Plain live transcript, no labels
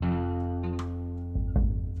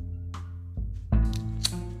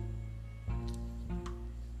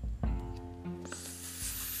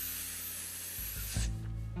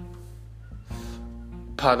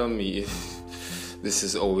pardon me if this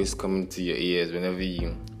is always coming to your ears whenever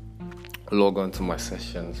you log on to my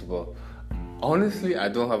sessions, but honestly, I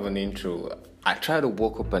don't have an intro. I try to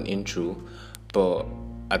work up an intro, but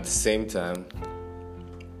at the same time,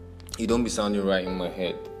 it don't be sounding right in my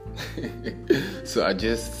head. So I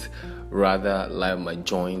just rather light my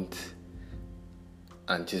joint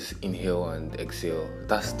and just inhale and exhale.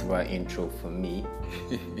 That's the right intro for me.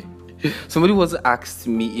 Somebody was asked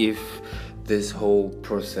me if this whole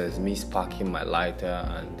process, me sparking my lighter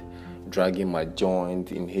and dragging my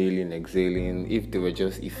joint, inhaling, exhaling, if they were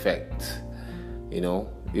just effects,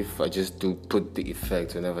 if I just do put the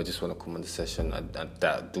effect whenever I just want to come on the session, and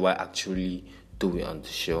that, do I actually do it on the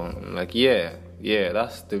show? I'm like, yeah,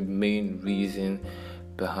 that's the main reason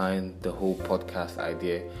behind the whole podcast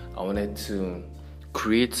idea. I wanted to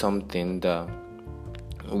create something that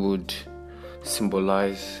would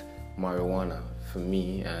symbolize marijuana for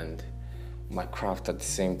me and my craft at the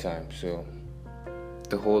same time. So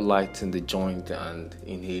the whole light in the joint and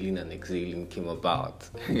inhaling and exhaling came about.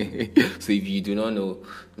 So if you do not know,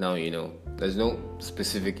 now you know. There's no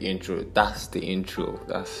specific intro. That's the intro.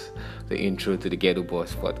 That's the intro to the Ghetto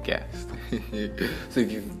Boys Podcast. So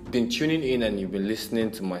if you've been tuning in and you've been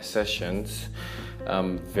listening to my sessions,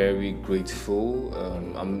 I'm very grateful.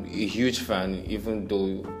 I'm a huge fan, even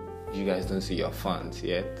though you guys don't see your fans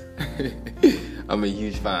yet. I'm a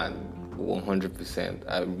huge fan, 100%.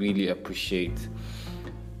 I really appreciate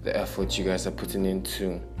the effort you guys are putting in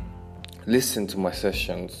to listen to my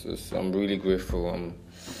sessions. I'm really grateful. I'm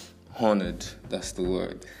honored. That's the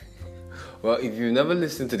word. Well, if you've never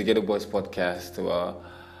listened to the Ghetto Boys Podcast, well,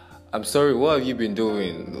 I'm sorry. What have you been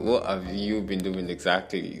doing? What have you been doing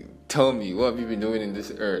exactly? Tell me, what have you been doing in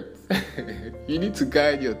this earth? You need to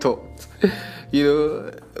guide your thoughts.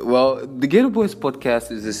 Well, the Ghetto Boys Podcast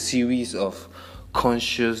is a series of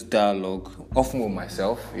conscious dialogue, often with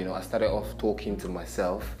myself. I started off talking to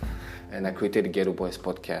myself, and I created the Ghetto Boys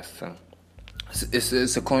Podcast. It's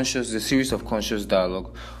a series of conscious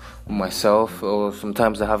dialogue with myself, or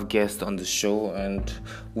sometimes I have guests on the show, and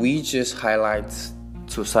we just highlight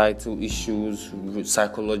societal issues,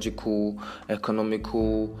 psychological,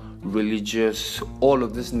 economical, religious, all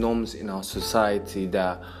of these norms in our society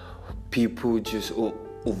that people just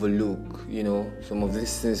overlook. Some of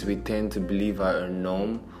these things we tend to believe are a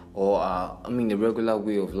norm or are, the regular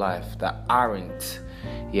way of life that aren't.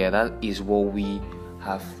 Yeah, that is what we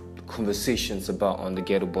have conversations about on the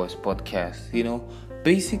Ghetto Boys Podcast.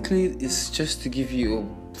 Basically, it's just to give you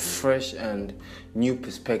a fresh and new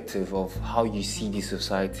perspective of how you see the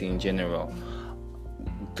society in general.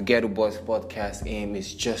 The Ghetto Boys Podcast aim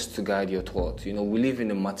is just to guide your thoughts. We live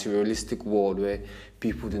in a materialistic world where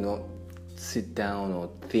people do not sit down or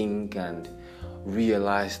think and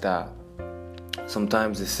realize that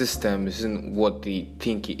sometimes the system isn't what they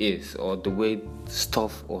think it is, or the way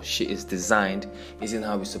stuff or shit is designed isn't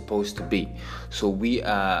how it's supposed to be. So we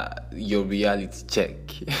are your reality check.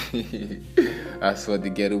 That's what the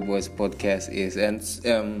Ghetto Boys Podcast is.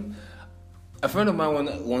 And a friend of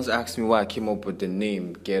mine once asked me why I came up with the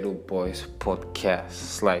name Ghetto Boys Podcast.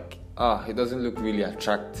 It's like, it doesn't look really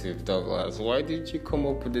attractive, Douglas. Why did you come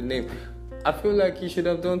up with the name? I feel like you should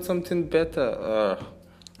have done something better.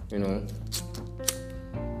 And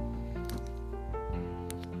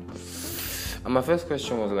my first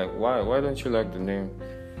question was like, why don't you like the name?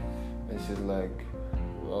 And she's like,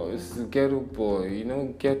 well, it's the Ghetto Boy,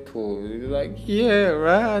 ghetto. Like, yeah,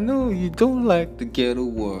 right, I know you don't like the ghetto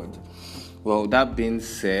word. Well, that being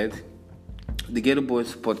said, the Ghetto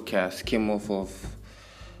Boys Podcast came off of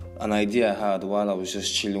an idea I had while I was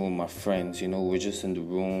just chilling with my friends. We're just in the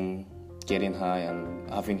room, getting high and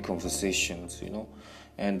having conversations,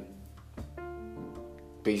 and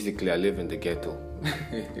basically I live in the ghetto.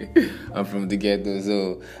 I'm from the ghetto,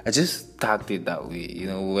 so I just tagged it that way.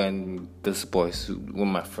 When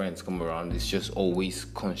my friends come around, it's just always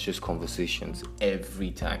conscious conversations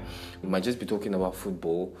every time. We might just be talking about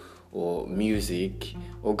football or music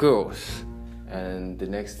or girls, and the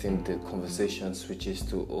next thing the conversation switches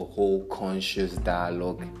to a whole conscious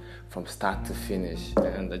dialogue from start to finish.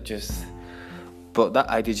 And but that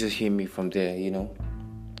idea just hit me from there.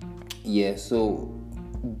 Yeah, so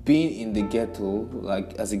being in the ghetto,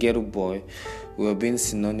 like as a ghetto boy, we were being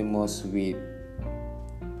synonymous with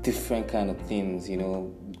different kind of things,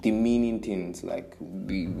 demeaning things, like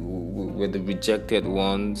we're the rejected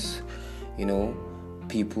ones.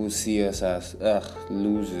 People see us as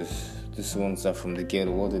losers. These ones are from the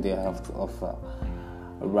ghetto. What do they have to offer?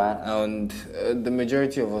 Right? And the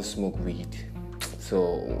majority of us smoke weed.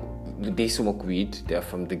 So they smoke weed. They're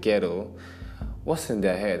from the ghetto. What's in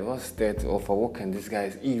their head? What's there to offer? What can these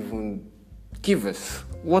guys even Give us.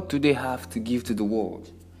 What do they have to give to the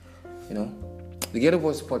world? You know? The Ghetto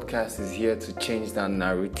Boys Podcast is here to change that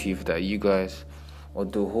narrative that you guys or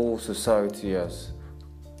the whole society has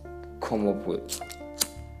come up with.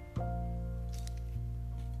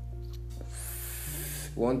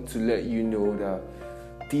 Want to let you know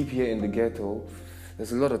that deep here in the ghetto,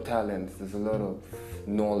 there's a lot of talent, there's a lot of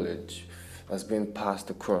knowledge that's been passed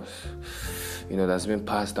across, that's been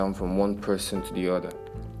passed down from one person to the other.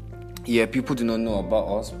 Yeah, people do not know about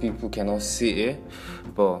us, people cannot see it,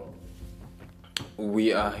 but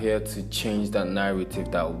we are here to change that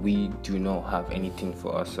narrative that we do not have anything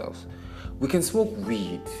for ourselves. We can smoke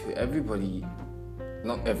weed.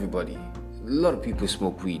 Not everybody. A lot of people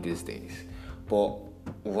smoke weed these days. But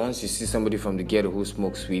once you see somebody from the ghetto who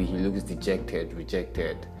smokes weed, he looks dejected,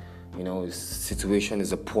 rejected. His situation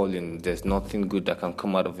is appalling. There's nothing good that can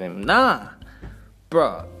come out of him. Nah!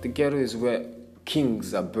 Bruh, the ghetto is where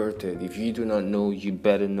kings are birthed. If you do not know, you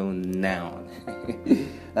better know now.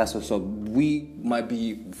 That's what's up. We might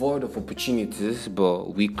be void of opportunities,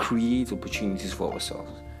 but we create opportunities for ourselves.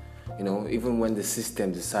 Even when the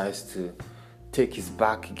system decides to take its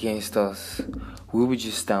back against us, we will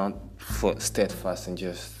just stand for steadfast and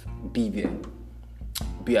just be there.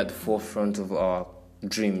 Be at the forefront of our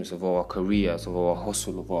dreams, of our careers, of our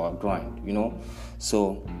hustle, of our grind,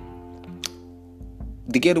 So,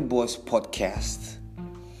 the Ghetto Boys Podcast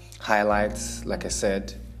highlights, like I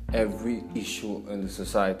said, every issue in the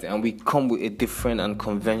society, and we come with a different and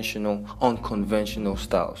unconventional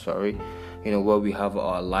style, where we have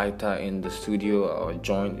our lighter in the studio, our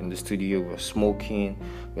joint in the studio, we're smoking,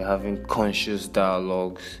 we're having conscious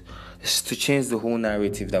dialogues. It's to change the whole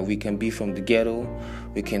narrative that we can be from the ghetto,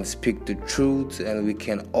 we can speak the truth, and we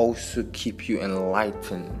can also keep you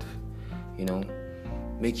enlightened,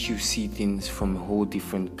 make you see things from a whole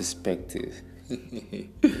different perspective.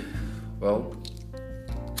 Well,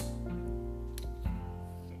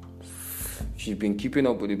 if you've been keeping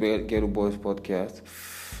up with the Ghetto Boys Podcast,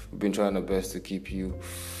 we've been trying our best to keep you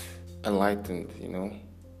enlightened,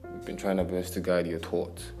 We've been trying our best to guide your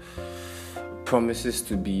thoughts. Promises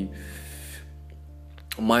to be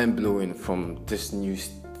mind-blowing from this new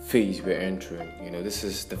phase we're entering. This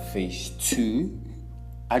is the phase 2.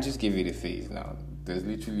 I just gave it a phase now. There's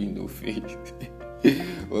literally no phase.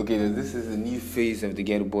 Okay, this is a new phase of the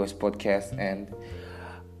Ghetto Boys Podcast, and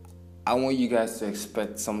I want you guys to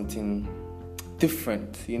expect something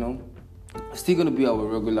different, Still going to be our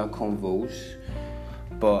regular convos,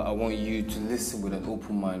 but I want you to listen with an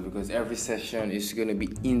open mind, because every session is going to be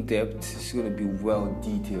in-depth, it's going to be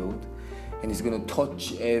well-detailed, and it's going to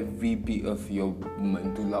touch every bit of your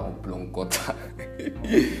medulla oblongata.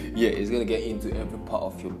 Yeah, it's going to get into every part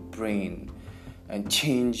of your brain and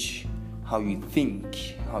change how you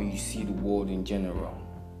think, how you see the world in general,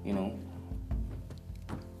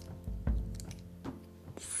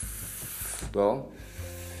 Well,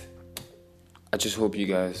 I just hope you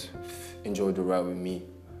guys enjoyed the ride with me.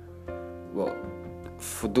 Well,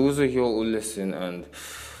 for those of you who listen and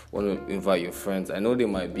want to invite your friends, I know they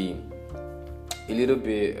might be a little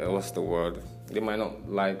bit, they might not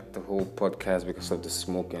like the whole podcast because of the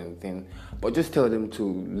smoke and thing, but just tell them to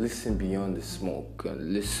listen beyond the smoke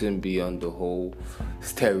and listen beyond the whole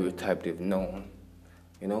stereotype they've known.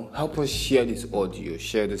 Help us share this audio,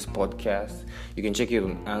 share this podcast. You can check it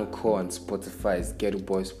on Anchor and Spotify. It's Ghetto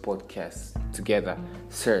Boys Podcast. Together,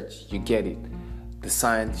 search, you get it. The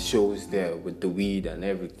sign shows there with the weed and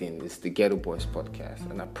everything. It's the Ghetto Boys Podcast.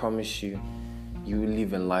 And I promise you, you will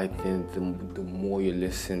live enlightened the more you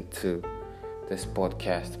listen to this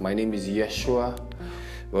podcast. My name is Yeshua.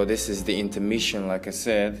 Well, this is the intermission, like I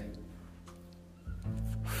said.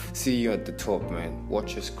 See you at the top, man.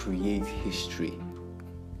 Watch us create history.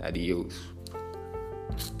 Adios.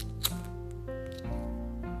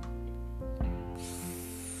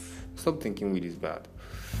 Stop thinking weed is bad.